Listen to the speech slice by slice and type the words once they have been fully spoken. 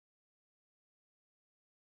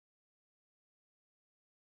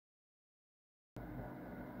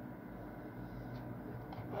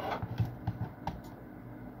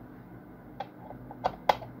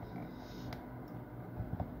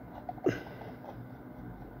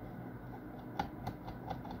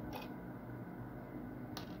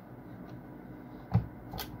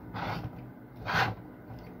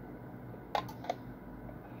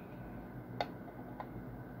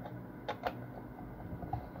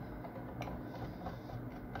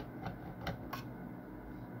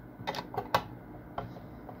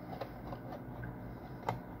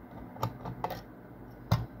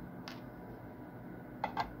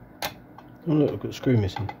Oh look, I've got a screw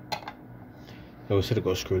missing. Oh, I said I've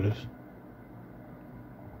got a screw loose.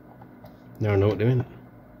 Now I know what they meant.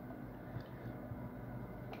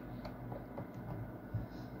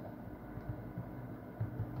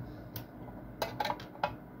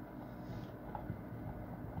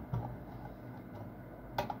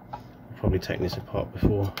 I've probably taken this apart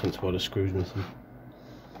before, hence why the screw's missing.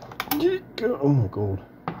 Oh my god.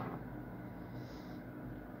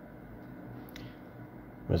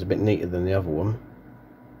 It was a bit neater than the other one.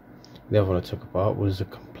 The other one I took apart was a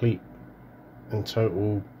complete and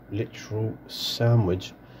total literal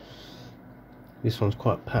sandwich. This one's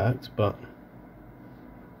quite packed, but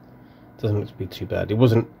doesn't look to be too bad. It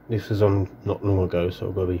wasn't, this was on not long ago, so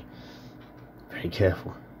I've got to be very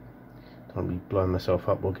careful. Don't be blowing myself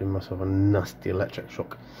up or giving myself a nasty electric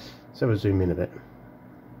shock. Let's have a zoom in a bit.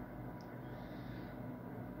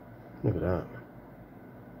 Look at that.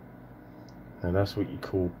 Now that's what you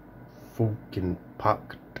call fucking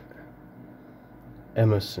packed.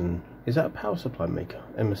 Emerson. Is that a power supply maker?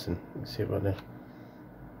 Emerson. You can see it right there.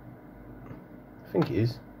 I think it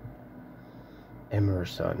is.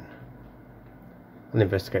 Emerson. I'll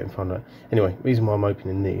investigate and find out. Anyway, the reason why I'm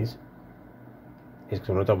opening these is because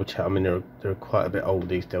I want to double check. I mean, they're quite a bit old,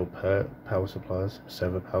 these DELL power supplies,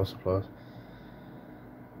 server power supplies.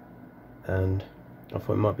 And I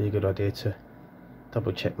thought it might be a good idea to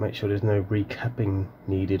double check, make sure there's no recapping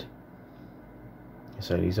needed.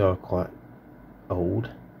 So these are quite old.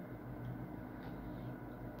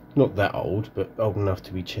 Not that old, but old enough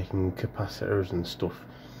to be checking capacitors and stuff.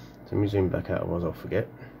 So let me zoom back out, otherwise I'll forget.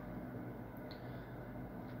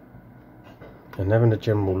 And having a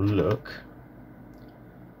general look,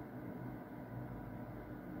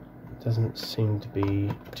 it doesn't seem to be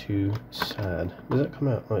too sad. Does that come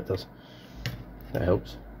out? Oh, it does. That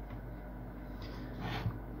helps.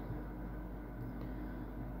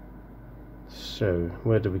 So,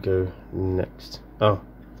 where do we go next? Oh,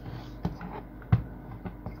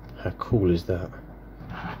 how cool is that?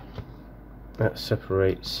 That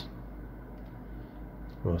separates.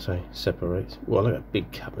 Well, I say separates. Well, look at that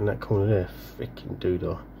big cap in that corner there. Freaking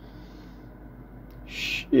doodah.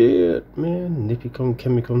 Shit, man. Nippicon,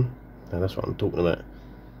 Chemicon. Now that's what I'm talking about.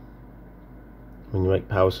 When you make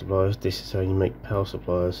power supplies, this is how you make power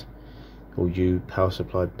supplies. Or you power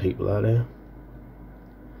supplied people out there.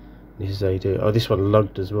 This is how you do it. Oh, this one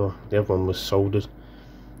lugged as well. The other one was soldered,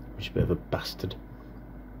 which is a bit of a bastard.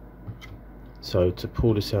 So to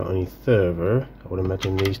pull this out any further, I would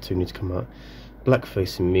imagine these two need to come out. Black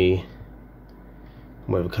facing me,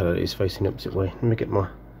 whatever colour it is facing the opposite way. Let me get my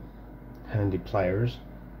handy pliers.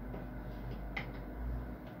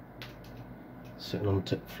 Sitting on the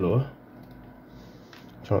tip floor.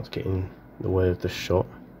 Try not to get in the way of the shot.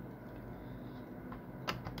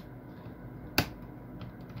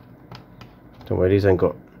 Don't worry, these ain't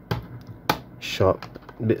got sharp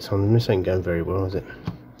bits on them. This ain't going very well, is it?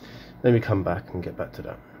 Let me come back and get back to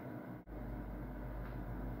that.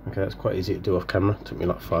 Okay, that's quite easy to do off camera. Took me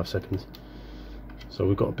like 5 seconds. So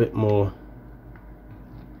we've got a bit more.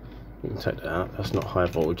 You can take that out. That's not high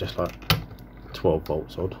voltage, just like 12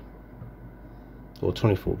 volts odd. Or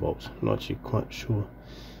 24 volts. I'm not actually quite sure.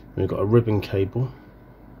 We've got a ribbon cable.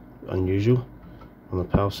 Unusual on the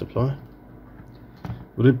power supply.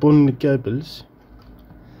 Ribbon cables.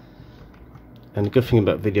 And the good thing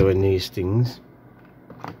about videoing these things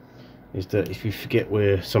is that if you forget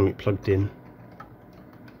where something plugged in,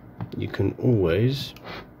 you can always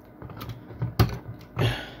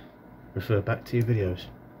refer back to your videos.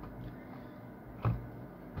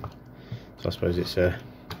 So I suppose it's a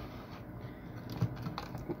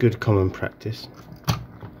good common practice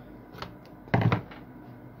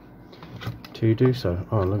to do so.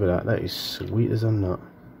 Oh, look at that, that is sweet as a nut.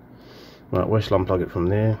 Right, where shall I unplug it from,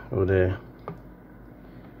 there or there?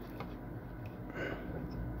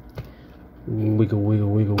 Wiggle, wiggle,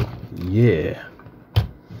 wiggle. Yeah.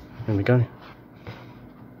 There we go.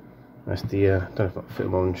 That's the, don't know if I can fit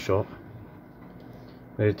them on shot.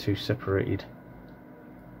 They're two separated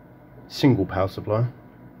single power supply.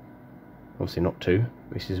 Obviously not two.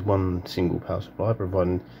 This is one single power supply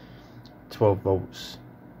providing 12 volts.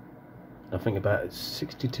 I think about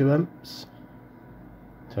 62 amps.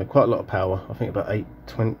 So quite a lot of power. I think about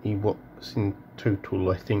 820 watts in total,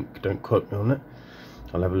 I think. Don't quote me on that.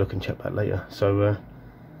 I'll have a look and check that later. So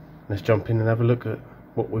let's jump in and have a look at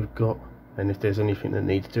what we've got, and if there's anything that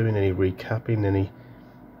needs doing, any recapping, any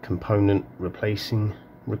component replacing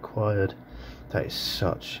required. That is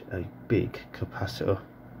such a big capacitor.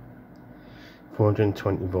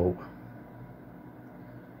 420 volt,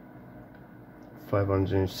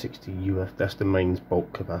 560 UF. That's the mains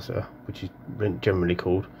bulk capacitor, which is generally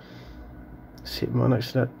called. Sitting right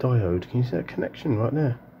next to that diode. Can you see that connection right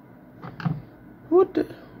there? What the?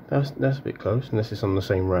 That's a bit close, unless it's on the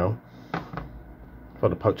same rail. If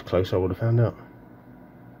I'd have poked close, I would have found out.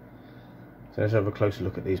 So let's have a closer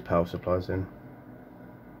look at these power supplies then.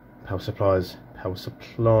 Power supply,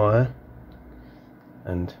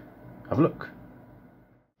 and have a look.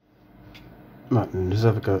 Right, then let's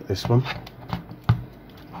have a go at this one.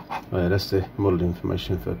 Oh yeah, that's the model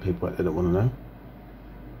information for people that don't want to know.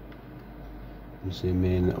 Zoom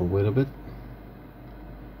in a little bit.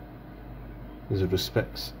 These are the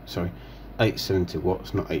specs. Sorry, 870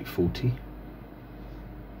 watts, not 840.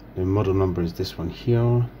 The model number is this one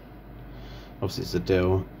here. Obviously it's a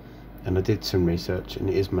DELL, and I did some research, and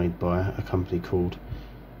it is made by a company called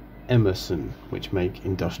Emerson, which make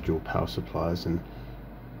industrial power supplies and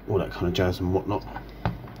all that kind of jazz and whatnot.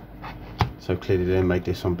 So clearly they made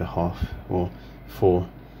this on behalf or for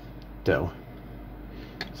DELL.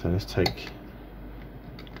 So let's take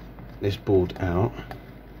this board out.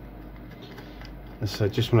 And so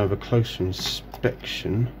just want to have a closer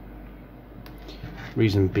inspection.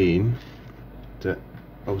 Reason being that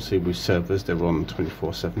obviously with servers they're on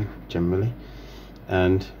 24/7 generally,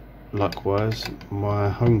 and likewise my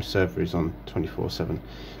home server is on 24/7,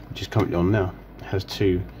 which is currently on now. It has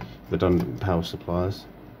two redundant power supplies,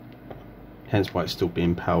 hence why it's still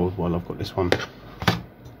being powered while I've got this one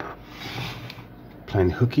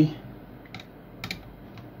playing hooky.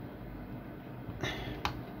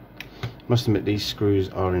 Must admit these screws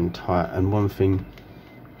are in tight, and one thing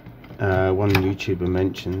one YouTuber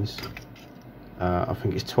mentions, I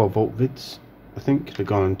think it's 12 volt vids, I think the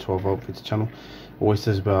guy on 12 volt vids channel always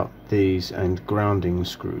says about these and grounding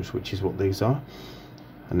screws, which is what these are,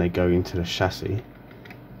 and they go into the chassis,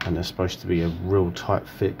 and they're supposed to be a real tight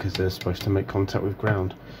fit because they're supposed to make contact with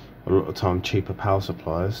ground. A lot of time cheaper power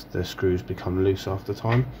supplies, their screws become loose after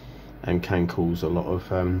time and can cause a lot of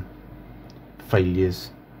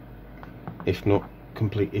failures, if not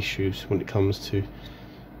complete issues, when it comes to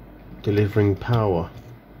delivering power.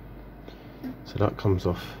 So that comes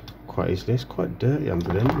off quite easily. It's quite dirty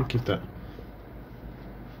under there. Let me give that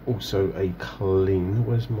also a clean.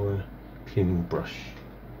 Where's my cleaning brush?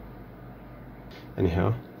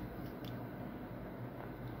 Anyhow,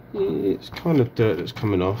 it's kind of dirt that's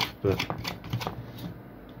coming off, but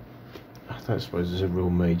I don't suppose there's a real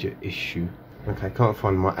major issue. Okay, can't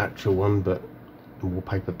find my actual one, but a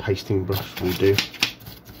wallpaper pasting brush will do.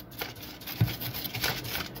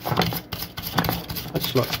 I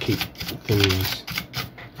just like to keep things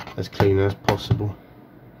as clean as possible.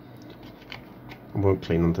 I won't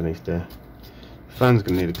clean underneath there. The fan's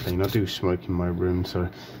gonna need a clean. I do smoke in my room, so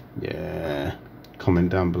yeah.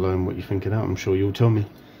 Comment down below on what you think of that. I'm sure you'll tell me.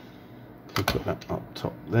 We'll put that up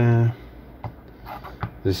top there.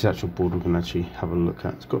 This is the actual board we're gonna actually have a look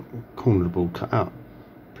at. It's got the corner of the board cut out.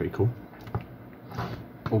 Pretty cool.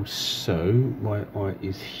 Also, my eye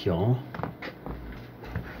is here. I'll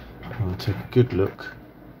take a good look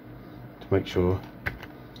to make sure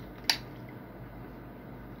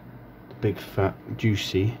the big fat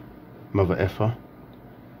juicy mother effer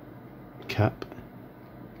cap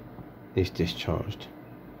is discharged.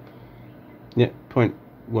 Yep,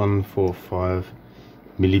 0.145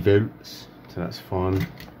 millivolts, so that's fine.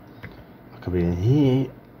 I can be in here,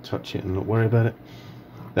 touch it and not worry about it.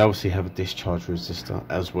 They obviously have a discharge resistor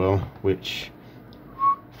as well, which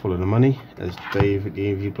follow the money, as Dave at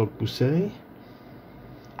the EV blog will say.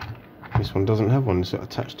 This one doesn't have one, it's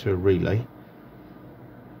attached to a relay.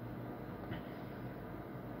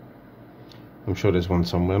 I'm sure there's one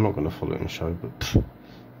somewhere. I'm not going to follow it and show, but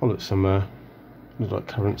I'll look some look like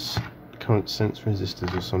current sense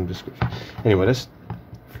resistors or some description. Anyway, let's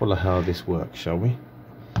follow how this works, shall we?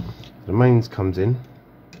 The mains comes in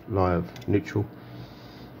live neutral,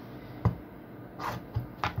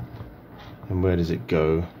 and where does it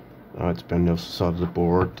go? Oh, it's been on the other side of the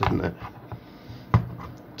board, doesn't it?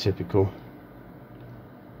 Typical.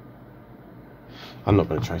 I'm not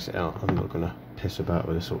going to trace it out. I'm not going to piss about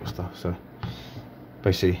with this sort of stuff. So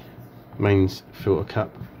basically, mains filter cap.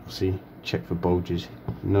 See, check for bulges.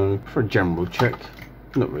 No, for a general check,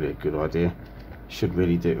 not really a good idea. Should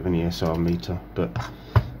really do it with an ESR meter, but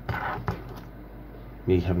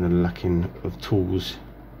me having a lacking of tools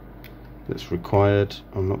that's required,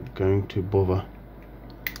 I'm not going to bother.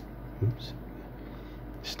 Oops.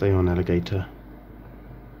 Stay on, alligator.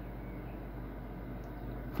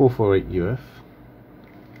 448 UF,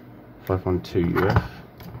 512 UF.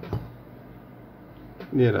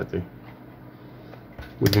 Yeah, that'll do.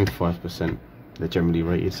 Within 5%, they're generally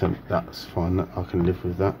rated, so that's fine. I can live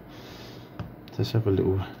with that. Let's have a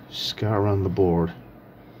little scout around the board.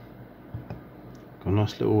 Got a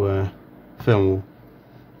nice little Thermal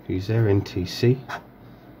fuse there, NTC,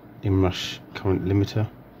 inrush current limiter.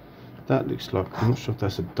 That looks like, I'm not sure if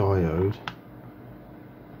that's a diode.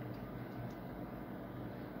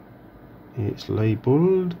 It's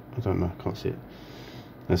labelled, I don't know, I can't see it.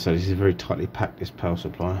 And so this is very tightly packed, this power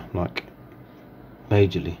supply, like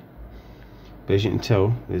majorly. But as you can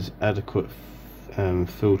tell, there's adequate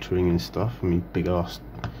filtering and stuff. I mean, big ass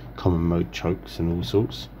common mode chokes and all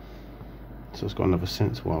sorts. So it's got another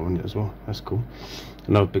sensor wire on it as well. That's cool.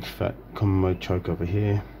 Another big fat common mode choke over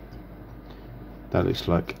here. That looks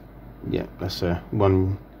like, yeah, that's a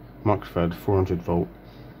 1 microfarad 400 volt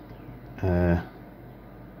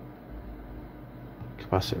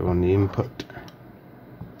capacitor on the input.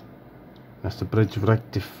 That's the bridge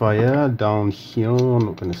rectifier down here. I'm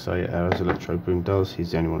not going to say it as Electro Boom does.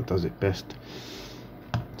 He's the only one that does it best.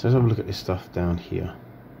 So let's have a look at this stuff down here.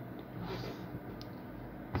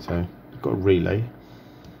 So we've got a relay,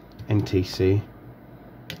 NTC,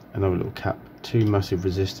 another little cap, 2 massive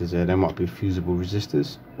resistors there. They might be fusible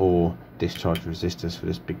resistors or discharge resistors for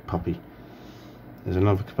this big puppy. There's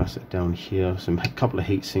another capacitor down here, a couple of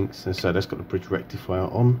heat sinks, and so that's got the bridge rectifier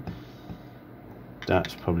on.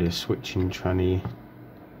 That's probably a switching tranny,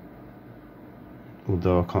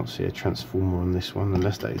 although I can't see a transformer on this one,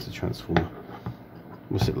 unless that is a transformer.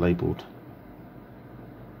 What's it labelled?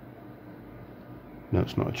 No,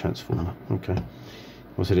 it's not a transformer. Okay.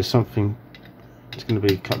 Well, so there's something, it's going to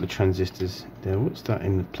be a couple of transistors there. What's that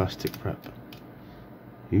in the plastic wrap?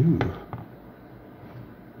 Ooh.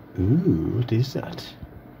 Ooh, what is that?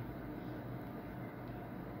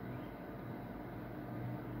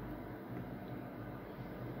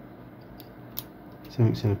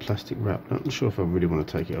 Something's in a plastic wrap. I'm not sure if I really want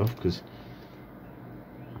to take it off, because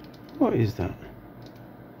what is that?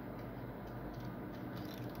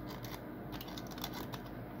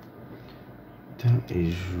 That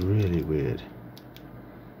is really weird.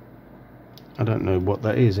 I don't know what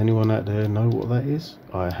that is. Anyone out there know what that is?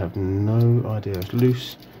 I have no idea. It's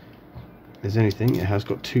loose. If there's anything, it has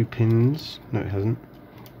got 2 pins. No, it hasn't.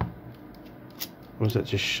 Or is that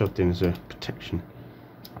just shoved in as a protection?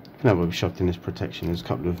 No, we'll be shoved in as protection. There's a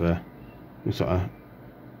couple of looks like a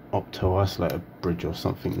opto isolator bridge or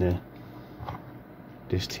something there.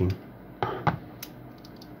 This thing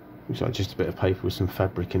looks like just a bit of paper with some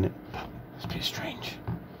fabric in it. It's a bit strange.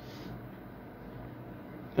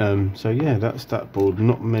 So yeah, that's that board.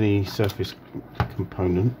 Not many surface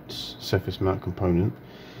components, surface mount component.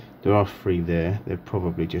 There are 3 there. They're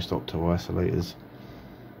probably just opto isolators.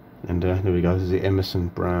 And there we go. This is the Emerson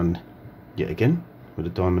brand yet again, with a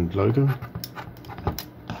diamond logo.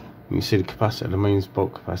 You can see the capacitor, the mains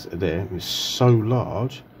bulk capacitor there, is so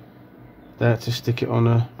large they had to stick it on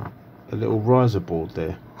a little riser board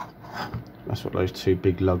there. That's what those 2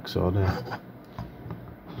 big lugs are there.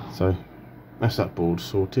 So that's that board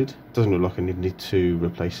sorted. Doesn't look like I need to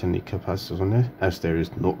replace any capacitors on there, as there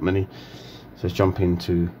is not many. So let's jump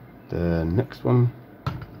into the next one.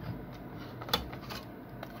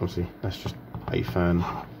 Obviously that's just a fan.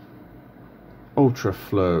 Ultra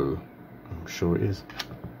Flow, I'm sure it is.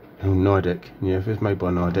 Oh, Nidec. Yeah, if it's made by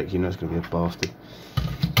Nidec, you know it's going to be a bastard.